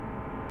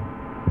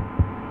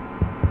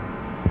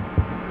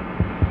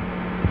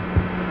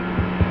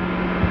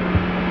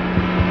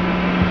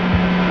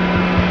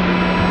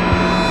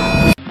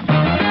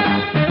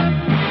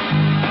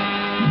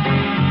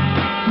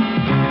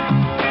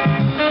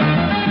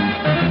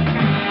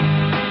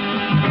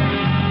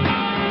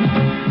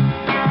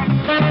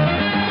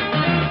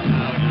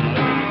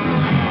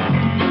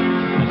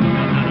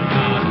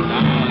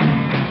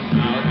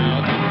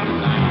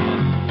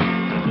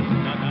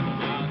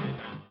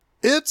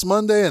It's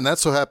Monday, and that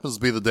so happens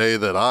to be the day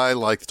that I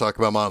like to talk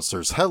about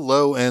monsters.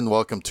 Hello, and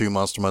welcome to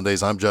Monster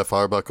Mondays. I'm Jeff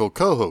Arbuckle,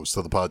 co-host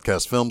of the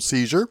podcast Film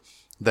Seizure,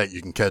 that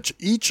you can catch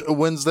each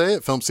Wednesday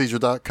at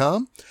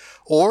filmseizure.com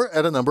or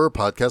at a number of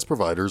podcast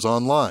providers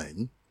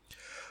online.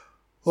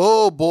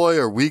 Oh boy,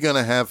 are we going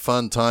to have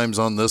fun times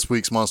on this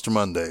week's Monster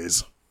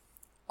Mondays.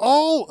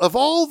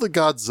 All the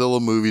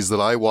Godzilla movies that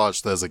I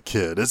watched as a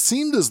kid, it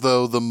seemed as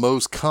though the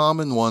most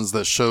common ones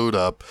that showed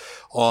up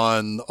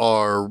on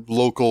our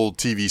local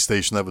TV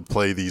station that would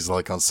play these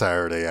like on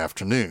Saturday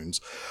afternoons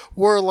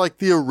were like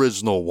the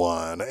original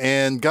one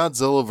and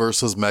Godzilla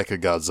versus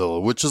Mechagodzilla,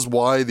 which is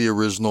why the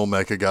original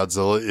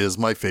Mechagodzilla is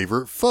my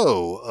favorite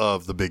foe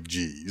of the big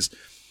G's.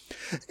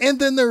 And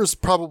then there's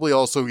probably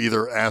also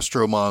either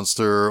Astro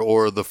Monster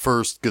or the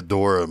first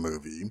Ghidorah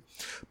movie.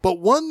 But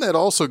one that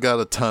also got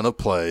a ton of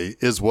play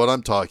is what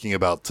I'm talking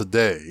about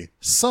today,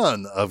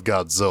 Son of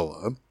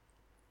Godzilla.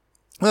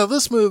 Now,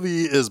 this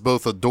movie is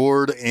both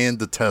adored and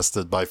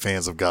detested by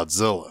fans of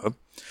Godzilla.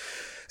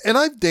 And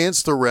I've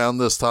danced around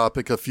this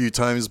topic a few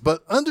times,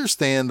 but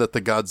understand that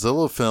the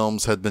Godzilla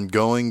films had been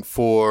going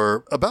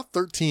for about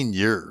 13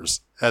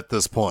 years at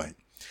this point.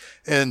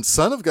 And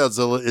Son of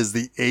Godzilla is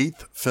the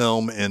 8th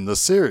film in the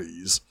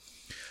series.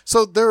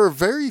 So there are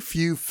very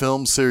few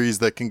film series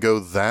that can go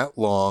that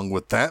long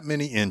with that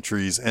many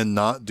entries and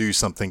not do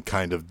something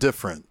kind of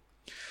different.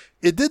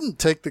 It didn't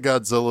take the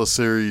Godzilla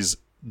series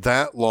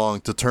that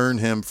long to turn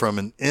him from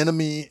an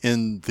enemy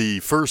in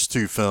the first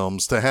two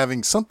films to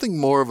having something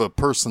more of a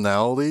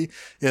personality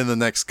in the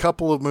next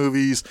couple of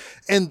movies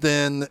and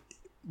then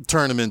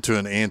turn him into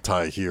an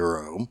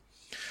anti-hero.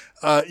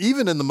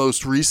 Even in the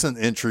most recent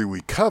entry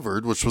we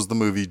covered, which was the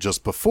movie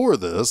just before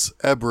this,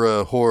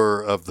 Ebra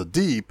Horror of the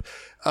Deep,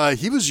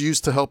 he was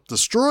used to help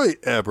destroy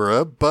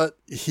Ebra, but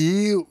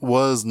he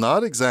was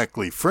not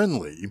exactly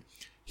friendly.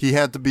 He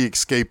had to be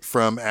escaped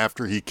from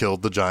after he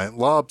killed the giant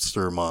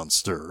lobster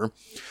monster.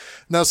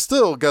 Now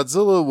still,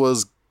 Godzilla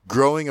was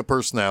growing a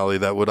personality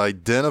that would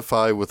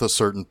identify with a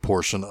certain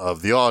portion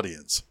of the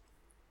audience.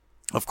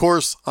 Of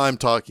course, I'm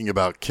talking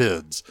about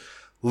kids.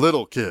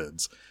 Little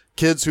kids.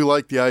 Kids who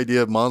like the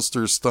idea of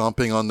monsters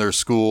stomping on their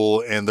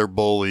school and their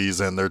bullies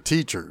and their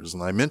teachers.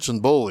 And I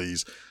mentioned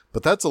bullies,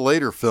 but that's a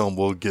later film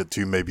we'll get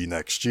to maybe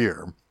next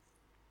year.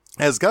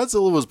 As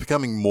Godzilla was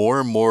becoming more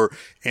and more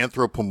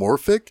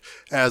anthropomorphic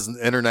as an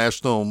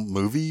international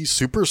movie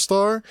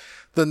superstar,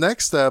 the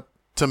next step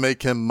to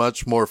make him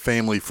much more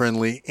family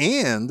friendly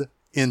and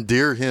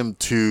endear him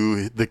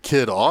to the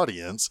kid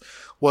audience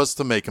was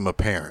to make him a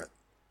parent.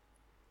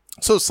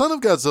 So Son of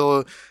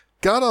Godzilla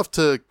got off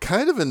to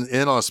kind of an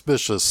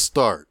inauspicious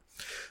start.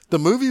 The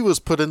movie was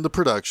put into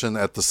production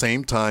at the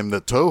same time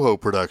that Toho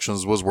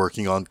Productions was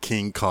working on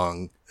King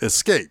Kong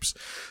Escapes.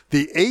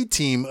 The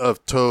A-team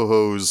of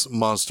Toho's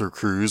Monster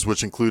Cruise,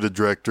 which included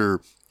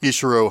director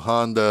Ishiro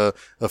Honda,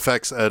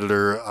 effects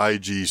editor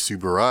Eiji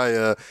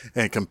Tsuburaya,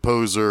 and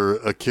composer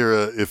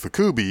Akira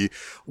Ifukube,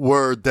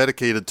 were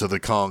dedicated to the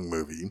Kong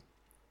movie.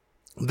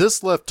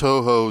 This left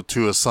Toho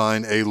to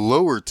assign a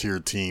lower-tier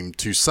team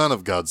to Son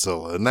of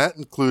Godzilla, and that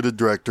included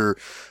director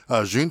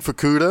Jun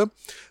Fukuda,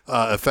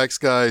 effects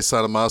guy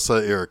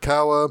Sadamasa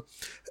Irakawa,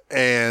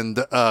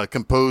 and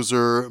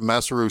composer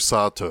Masaru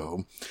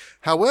Sato.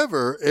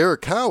 However,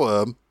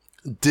 Irakawa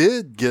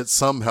did get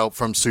some help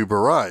from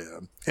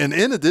Tsuburaya, and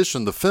in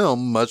addition, the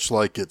film, much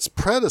like its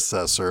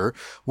predecessor,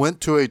 went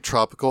to a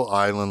tropical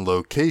island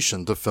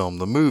location to film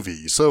the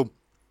movie. So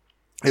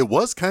it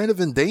was kind of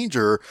in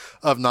danger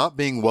of not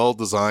being well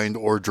designed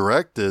or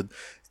directed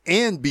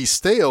and be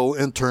stale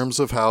in terms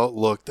of how it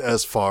looked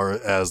as far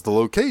as the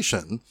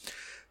location.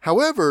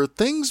 However,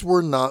 things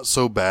were not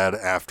so bad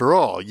after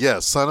all.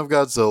 Yes, Son of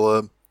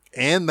Godzilla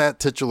and that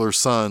titular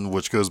son,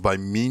 which goes by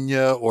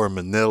Minya or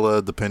Manila,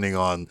 depending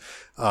on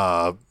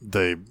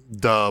the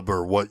dub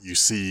or what you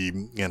see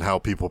and how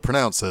people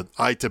pronounce it.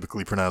 I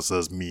typically pronounce it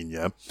as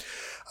Minya.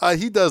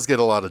 He does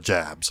get a lot of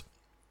jabs.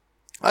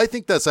 I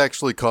think that's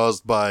actually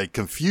caused by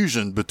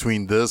confusion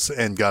between this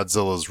and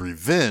Godzilla's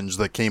Revenge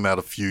that came out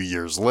a few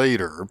years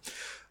later.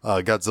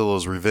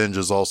 Godzilla's Revenge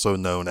is also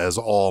known as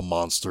All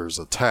Monsters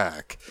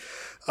Attack.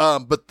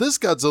 But this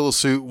Godzilla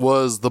suit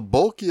was the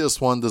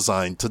bulkiest one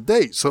designed to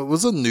date, so it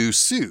was a new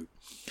suit.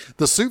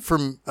 The suit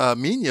from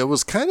Minya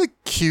was kind of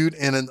cute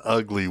in an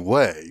ugly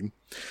way.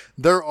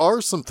 There are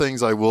some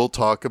things I will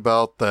talk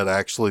about that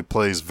actually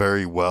plays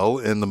very well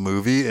in the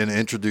movie and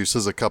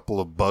introduces a couple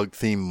of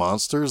bug-themed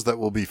monsters that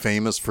will be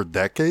famous for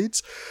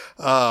decades.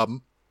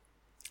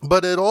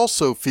 But it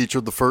also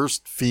featured the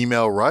first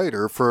female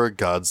writer for a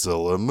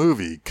Godzilla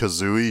movie,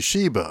 Kazui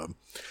Shiba.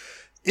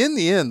 In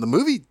the end, the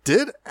movie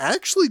did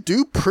actually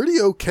do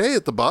pretty okay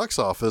at the box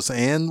office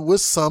and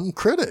with some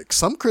critics.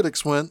 Some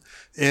critics went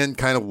and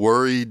kind of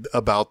worried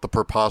about the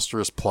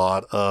preposterous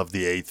plot of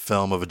the 8th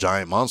film of a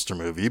giant monster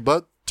movie,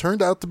 but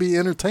turned out to be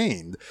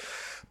entertained.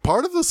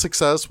 Part of the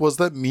success was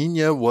that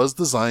Minya was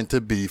designed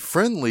to be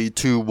friendly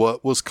to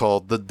what was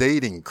called the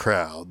dating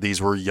crowd.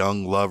 These were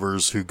young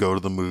lovers who go to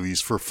the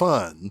movies for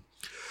fun.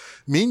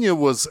 Minya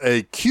was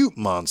a cute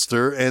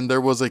monster, and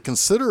there was a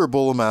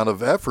considerable amount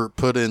of effort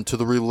put into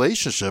the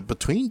relationship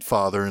between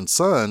father and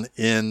son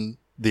in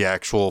the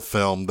actual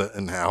film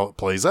and how it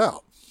plays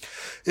out.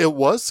 It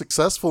was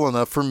successful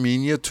enough for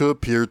Minya to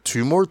appear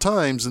 2 more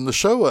times in the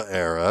Showa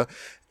era,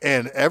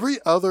 and every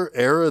other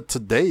era to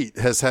date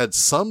has had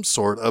some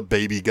sort of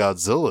baby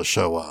Godzilla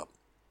show up.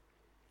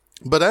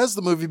 But as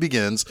the movie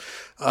begins,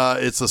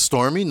 it's a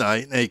stormy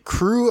night, and a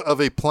crew of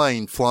a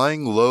plane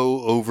flying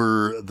low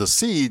over the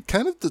sea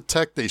kind of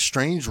detect a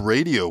strange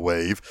radio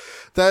wave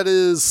that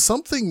is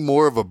something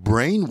more of a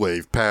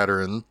brainwave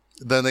pattern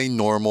than a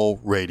normal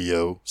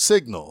radio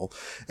signal,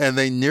 and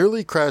they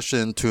nearly crash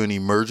into an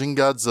emerging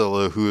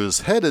Godzilla who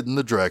is headed in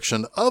the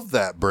direction of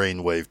that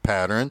brainwave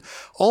pattern,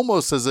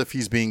 almost as if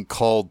he's being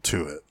called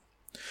to it.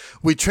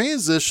 We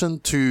transition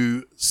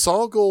to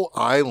Sogol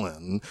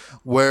Island,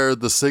 where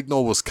the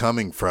signal was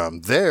coming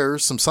from. There,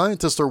 some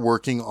scientists are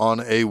working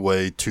on a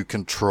way to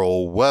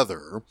control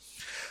weather.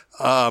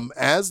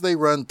 As they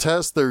run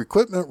tests, their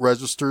equipment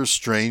registers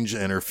strange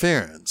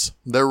interference.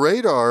 Their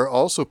radar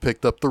also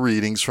picked up the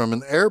readings from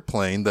an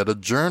airplane that a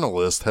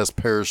journalist has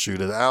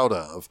parachuted out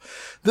of.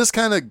 This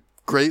kind of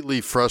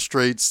greatly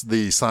frustrates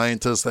the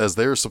scientists, as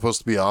they're supposed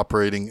to be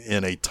operating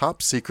in a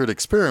top secret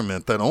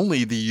experiment that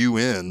only the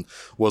UN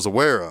was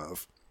aware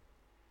of.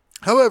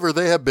 However,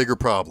 they have bigger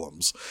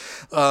problems.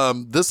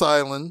 This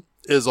island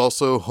is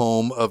also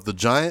home of the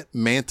giant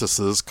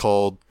mantises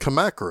called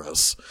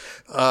Kamacuras,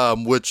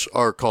 which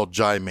are called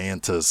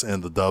Gimantis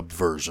in the dubbed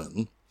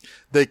version.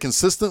 They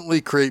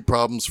consistently create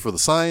problems for the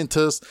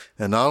scientists,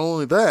 and not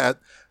only that,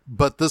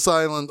 but this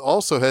island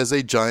also has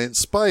a giant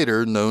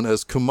spider known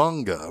as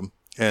Kumonga,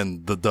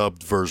 and the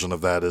dubbed version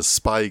of that is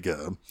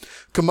Spiga.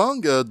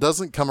 Kumonga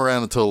doesn't come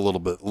around until a little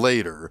bit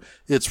later.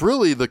 It's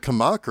really the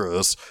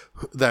Kamacuras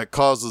that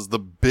causes the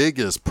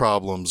biggest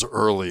problems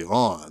early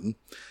on.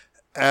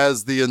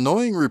 As the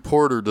annoying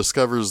reporter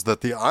discovers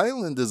that the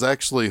island is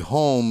actually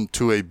home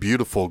to a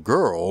beautiful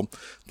girl,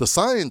 the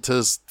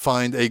scientists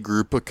find a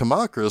group of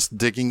Kamacuras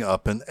digging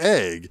up an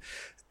egg.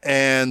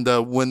 And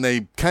when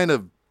they kind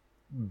of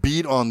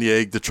beat on the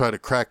egg to try to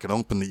crack it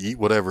open to eat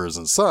whatever is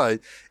inside,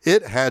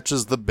 it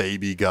hatches the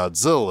baby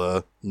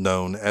Godzilla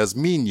known as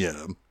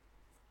Minya.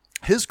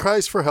 His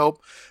cries for help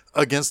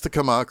against the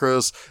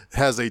Kamacuras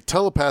has a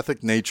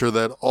telepathic nature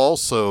that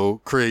also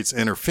creates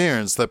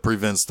interference that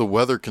prevents the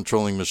weather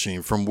controlling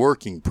machine from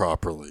working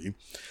properly.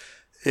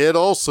 It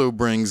also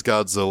brings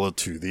Godzilla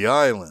to the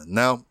island.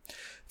 Now,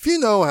 if you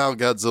know how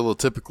Godzilla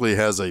typically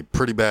has a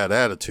pretty bad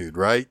attitude,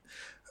 right?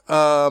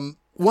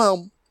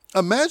 Well,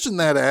 imagine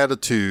that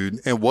attitude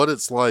and what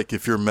it's like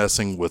if you're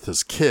messing with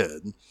his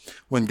kid.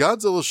 When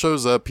Godzilla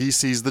shows up, he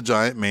sees the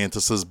giant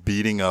mantises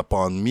beating up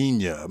on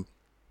Minya.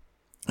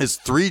 It's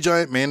 3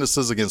 giant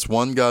mantises against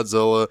 1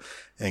 Godzilla,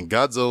 and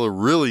Godzilla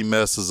really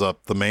messes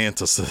up the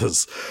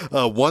mantises.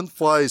 One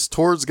flies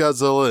towards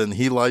Godzilla, and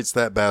he lights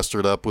that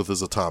bastard up with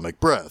his atomic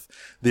breath.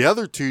 The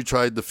other 2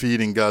 tried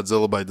defeating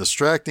Godzilla by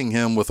distracting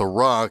him with a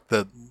rock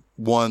that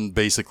one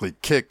basically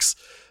kicks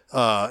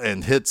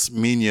and hits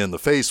Minya in the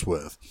face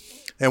with.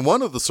 And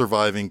one of the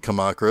surviving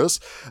Kamacuras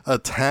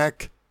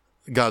attack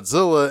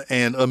Godzilla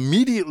and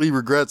immediately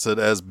regrets it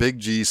as Big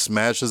G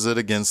smashes it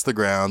against the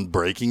ground,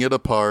 breaking it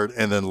apart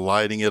and then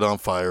lighting it on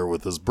fire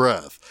with his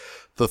breath.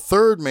 The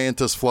 3rd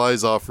mantis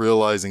flies off,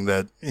 realizing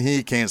that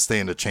he can't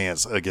stand a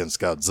chance against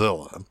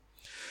Godzilla.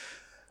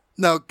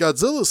 Now,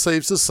 Godzilla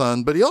saves his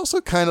son, but he also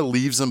kind of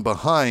leaves him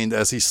behind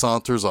as he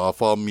saunters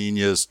off while Minya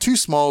is too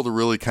small to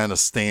really kind of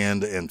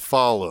stand and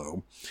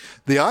follow.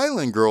 The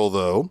island girl,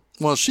 though,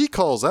 well, she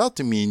calls out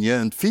to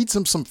Minya and feeds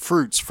him some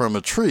fruits from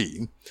a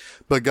tree.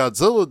 But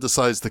Godzilla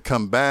decides to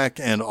come back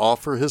and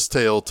offer his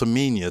tail to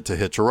Minya to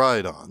hitch a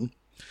ride on.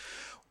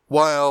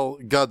 While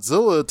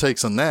Godzilla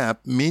takes a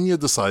nap, Minya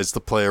decides to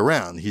play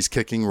around. He's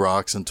kicking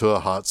rocks into a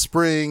hot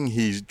spring.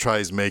 He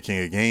tries making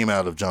a game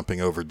out of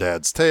jumping over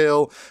Dad's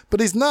tail, but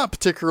he's not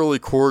particularly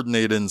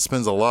coordinated and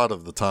spends a lot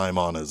of the time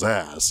on his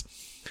ass.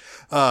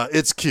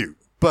 It's cute,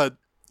 but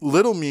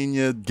little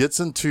Minya gets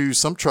into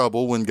some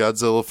trouble when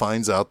Godzilla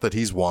finds out that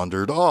he's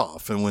wandered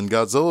off. And when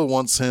Godzilla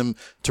wants him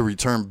to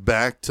return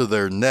back to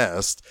their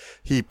nest,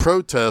 he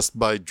protests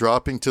by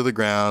dropping to the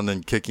ground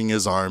and kicking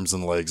his arms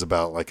and legs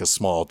about like a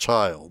small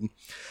child.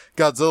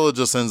 Godzilla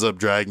just ends up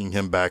dragging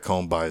him back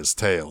home by his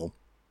tail.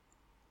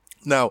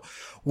 Now,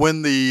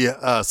 when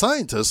the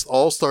scientists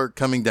all start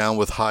coming down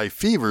with high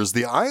fevers,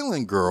 the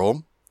island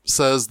girl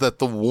says that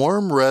the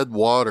warm red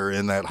water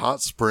in that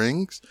hot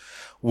springs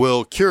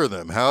will cure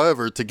them.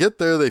 However, to get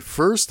there, they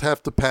first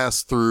have to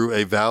pass through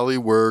a valley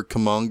where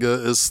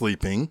Kumonga is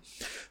sleeping.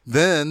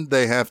 Then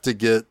they have to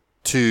get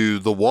to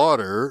the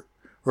water,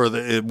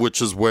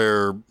 which is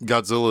where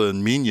Godzilla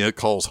and Minya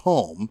calls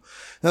home.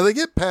 Now, they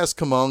get past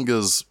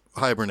Kumonga's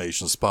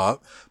hibernation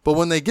spot, but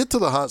when they get to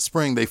the hot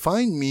spring, they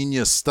find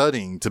Minya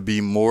studying to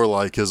be more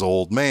like his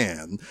old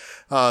man.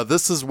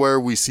 This is where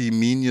we see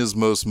Minya's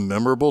most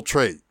memorable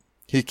trait.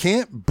 He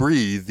can't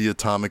breathe the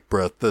atomic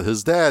breath that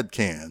his dad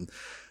can.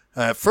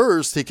 At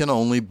first, he can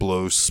only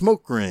blow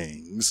smoke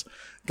rings.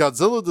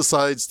 Godzilla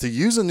decides to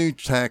use a new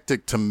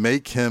tactic to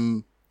make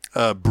him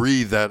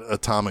breathe that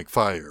atomic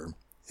fire,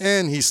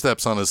 and he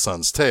steps on his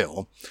son's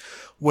tail.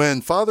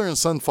 When father and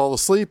son fall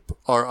asleep,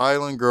 our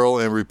island girl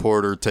and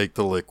reporter take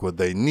the liquid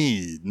they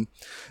need.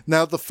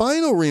 Now, the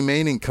final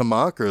remaining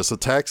Kamakuras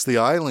attacks the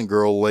island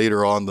girl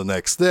later on the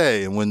next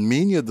day, and when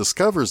Minya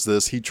discovers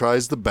this, he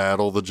tries to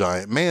battle the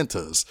giant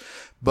mantis,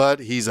 but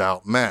he's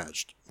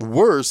outmatched.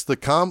 Worse, the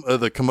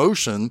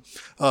commotion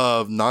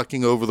of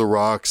knocking over the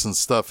rocks and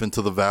stuff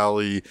into the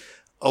valley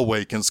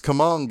awakens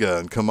Kamanga,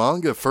 and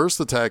Kamanga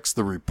first attacks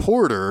the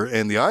reporter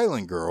and the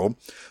island girl,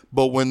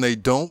 but when they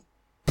don't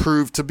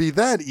prove to be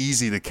that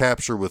easy to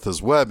capture with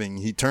his webbing,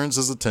 he turns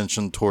his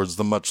attention towards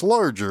the much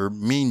larger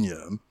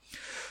Minya.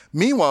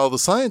 Meanwhile, the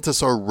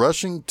scientists are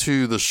rushing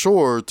to the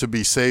shore to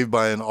be saved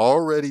by an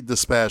already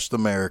dispatched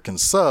American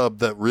sub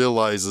that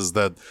realizes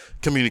that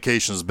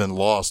communication has been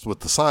lost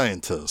with the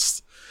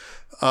scientists.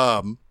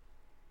 The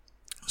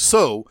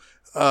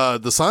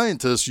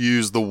scientists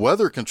use the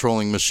weather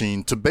controlling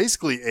machine to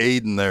basically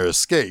aid in their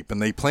escape,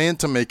 and they plan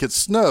to make it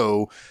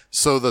snow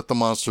so that the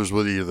monsters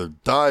would either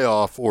die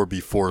off or be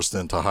forced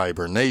into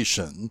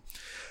hibernation.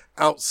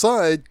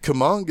 Outside,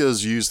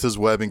 Kamanga's used his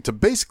webbing to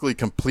basically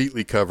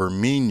completely cover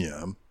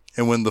Minya,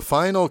 and when the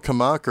final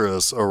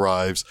Kamakuras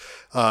arrives,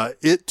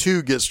 it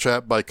too gets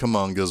trapped by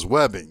Kamanga's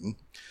webbing.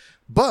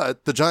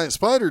 But the giant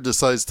spider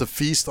decides to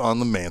feast on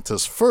the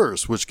mantis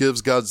first, which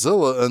gives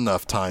Godzilla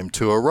enough time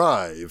to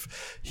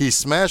arrive. He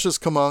smashes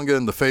Kamanga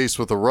in the face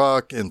with a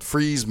rock and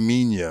frees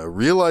Minya.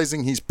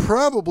 Realizing he's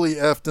probably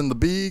effed in the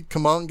bee,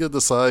 Kamanga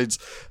decides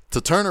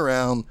to turn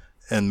around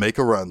and make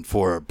a run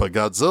for it. But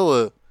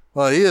Godzilla,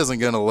 well, he isn't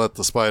going to let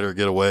the spider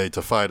get away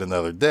to fight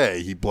another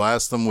day. He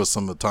blasts him with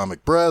some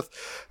atomic breath,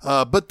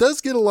 but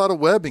does get a lot of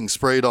webbing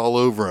sprayed all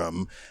over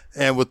him.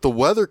 And with the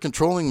weather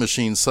controlling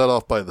machine set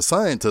off by the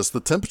scientists,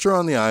 the temperature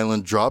on the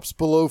island drops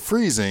below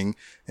freezing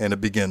and it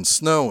begins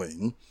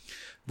snowing.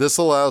 This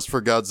allows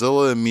for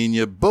Godzilla and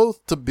Minya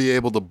both to be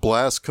able to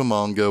blast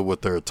Kamanga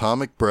with their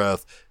atomic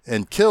breath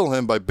and kill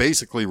him by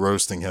basically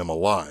roasting him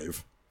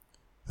alive.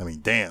 I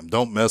mean, damn,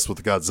 don't mess with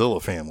the Godzilla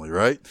family,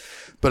 right?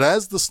 But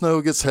as the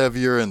snow gets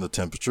heavier and the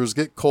temperatures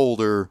get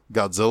colder,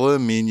 Godzilla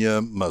and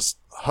Minya must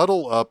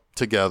huddle up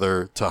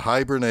together to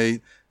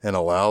hibernate and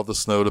allow the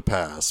snow to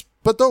pass.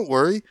 But don't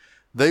worry,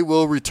 they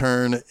will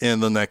return in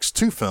the next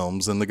 2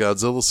 films in the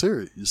Godzilla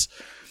series.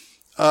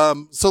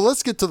 So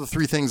let's get to the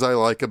 3 things I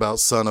like about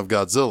Son of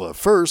Godzilla.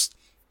 First,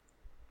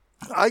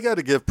 I got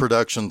to give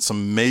production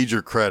some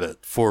major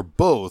credit for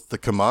both the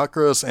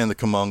Kamakuras and the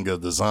Kamanga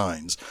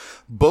designs.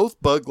 Both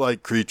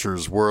bug-like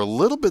creatures were a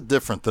little bit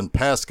different than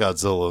past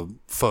Godzilla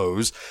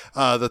foes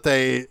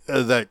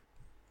that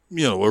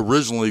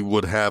originally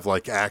would have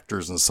like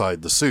actors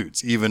inside the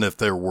suits, even if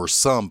there were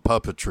some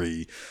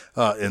puppetry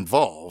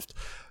involved.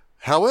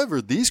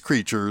 However, these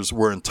creatures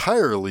were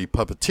entirely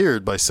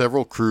puppeteered by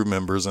several crew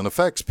members and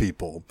effects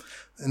people,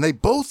 and they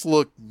both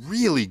look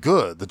really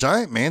good. The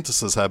giant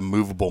mantises have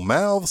movable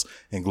mouths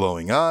and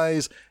glowing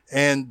eyes,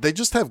 and they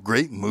just have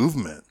great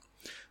movement.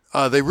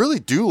 They really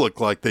do look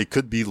like they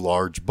could be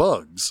large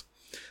bugs.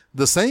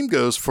 The same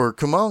goes for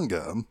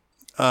Kamanga.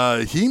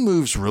 He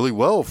moves really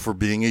well for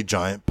being a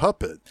giant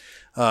puppet.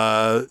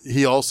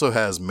 He also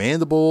has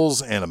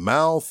mandibles and a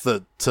mouth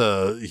that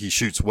he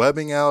shoots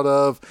webbing out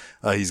of.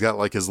 He's got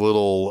like his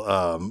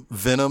little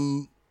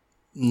venom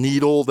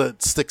needle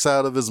that sticks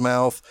out of his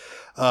mouth.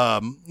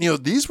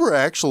 These were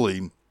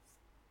actually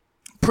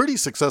pretty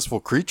successful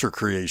creature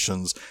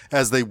creations,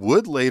 as they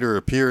would later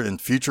appear in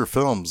future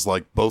films,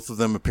 like both of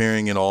them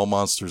appearing in All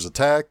Monsters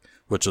Attack,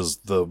 which is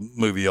the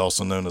movie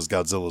also known as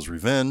Godzilla's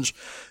Revenge.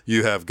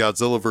 You have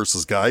Godzilla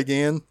vs.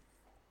 Gigan,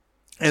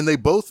 and they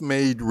both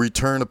made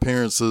return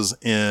appearances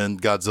in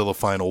Godzilla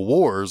Final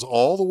Wars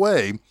all the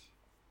way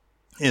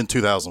in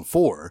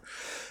 2004.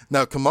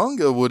 Now,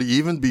 Kamanga would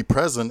even be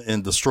present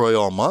in Destroy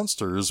All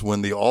Monsters,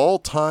 when the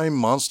all-time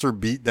monster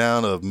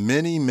beatdown of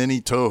many, many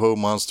Toho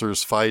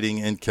monsters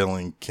fighting and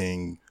killing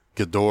King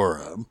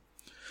Ghidorah.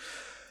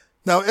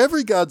 Now,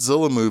 every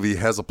Godzilla movie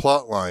has a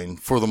plotline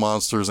for the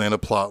monsters and a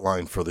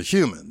plotline for the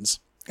humans.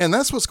 And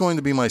that's what's going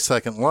to be my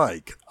second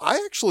like.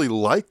 I actually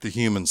like the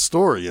human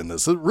story in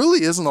this. It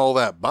really isn't all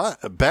that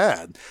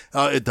bad.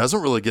 It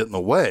doesn't really get in the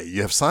way.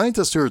 You have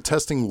scientists who are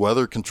testing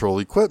weather control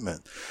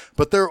equipment,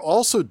 but they're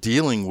also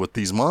dealing with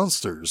these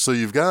monsters. So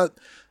you've got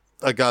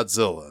a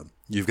Godzilla,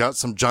 you've got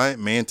some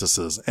giant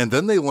mantises, and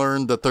then they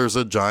learn that there's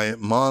a giant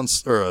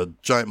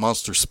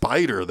monster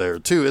spider there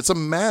too. It's a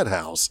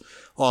madhouse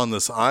on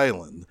this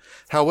island.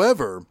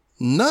 However,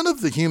 none of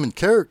the human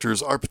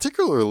characters are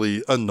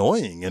particularly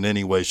annoying in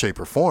any way, shape,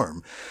 or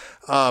form.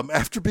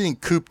 After being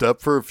cooped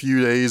up for a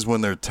few days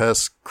when their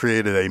tests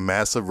created a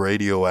massive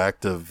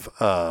radioactive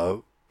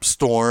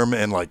storm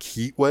and like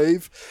heat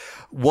wave,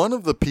 one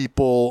of the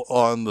people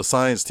on the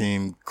science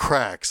team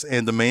cracks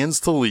and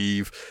demands to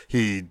leave.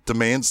 He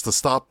demands to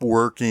stop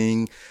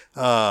working.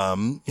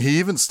 He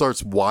even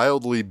starts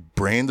wildly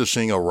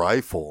brandishing a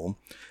rifle.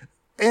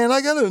 And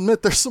I gotta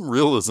admit, there's some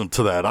realism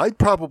to that. I'd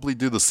probably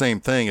do the same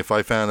thing if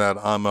I found out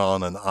I'm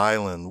on an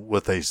island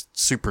with a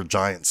super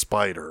giant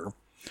spider.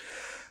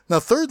 Now,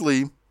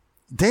 thirdly,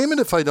 damn it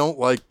if I don't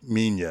like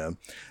Minya.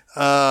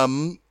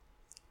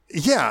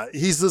 Yeah,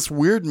 he's this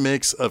weird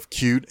mix of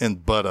cute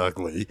and butt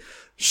ugly.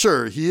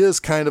 Sure, he is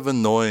kind of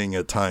annoying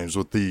at times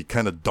with the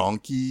kind of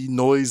donkey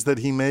noise that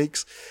he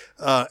makes.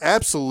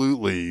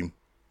 Absolutely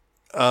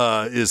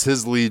is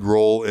his lead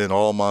role in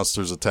All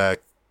Monsters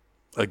Attack.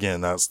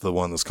 Again, that's the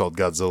one that's called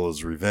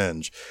Godzilla's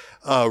Revenge.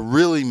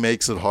 Really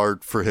makes it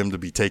hard for him to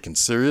be taken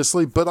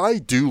seriously, but I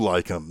do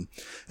like him.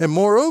 And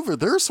moreover,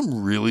 there are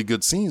some really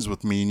good scenes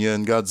with Minya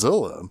and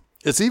Godzilla.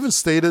 It's even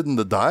stated in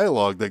the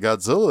dialogue that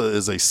Godzilla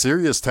is a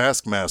serious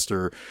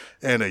taskmaster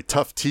and a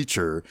tough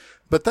teacher,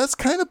 but that's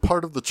kind of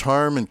part of the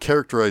charm and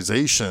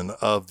characterization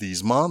of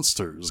these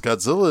monsters.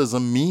 Godzilla is a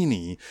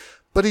meanie,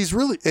 but he's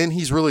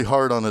really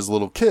hard on his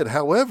little kid.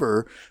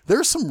 However,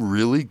 there's some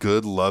really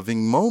good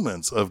loving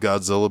moments of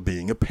Godzilla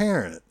being a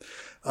parent.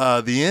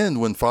 The end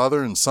when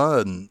father and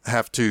son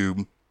have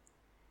to,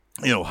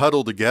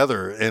 huddle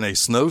together in a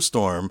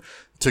snowstorm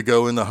to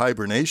go into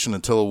hibernation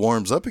until it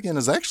warms up again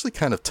is actually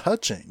kind of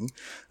touching,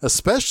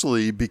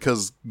 especially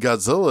because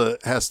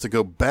Godzilla has to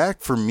go back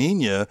for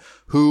Minya,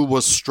 who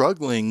was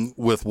struggling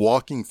with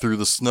walking through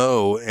the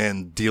snow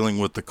and dealing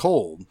with the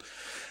cold.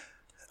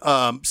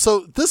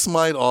 So this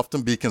might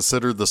often be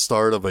considered the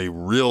start of a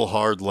real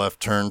hard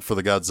left turn for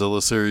the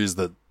Godzilla series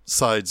that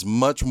sides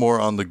much more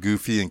on the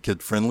goofy and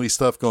kid-friendly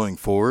stuff going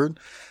forward.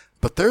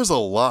 But there's a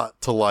lot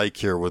to like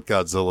here with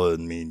Godzilla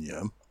and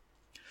Minya.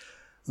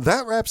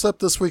 That wraps up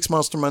this week's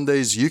Monster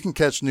Mondays. You can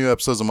catch new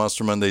episodes of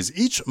Monster Mondays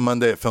each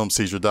Monday at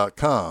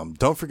FilmSeizure.com.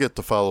 Don't forget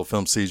to follow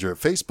Film Seizure at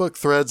Facebook,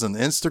 Threads, and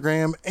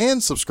Instagram,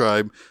 and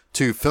subscribe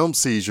to Film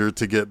Seizure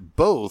to get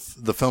both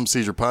the Film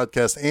Seizure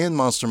podcast and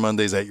Monster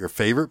Mondays at your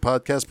favorite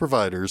podcast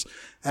providers,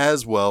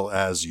 as well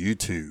as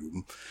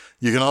YouTube.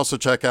 You can also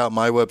check out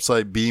my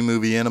website,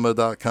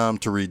 bmovieanima.com,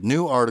 to read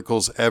new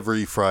articles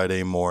every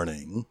Friday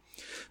morning.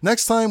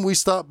 Next time, we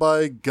stop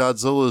by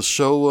Godzilla's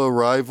Showa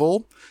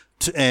rival,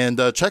 and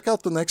check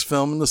out the next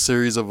film in the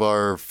series of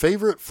our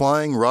favorite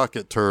flying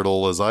rocket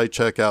turtle as I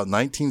check out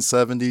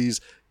 1970s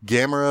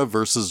Gamera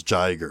vs.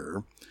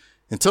 Jiger.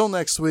 Until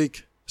next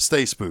week,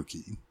 stay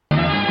spooky.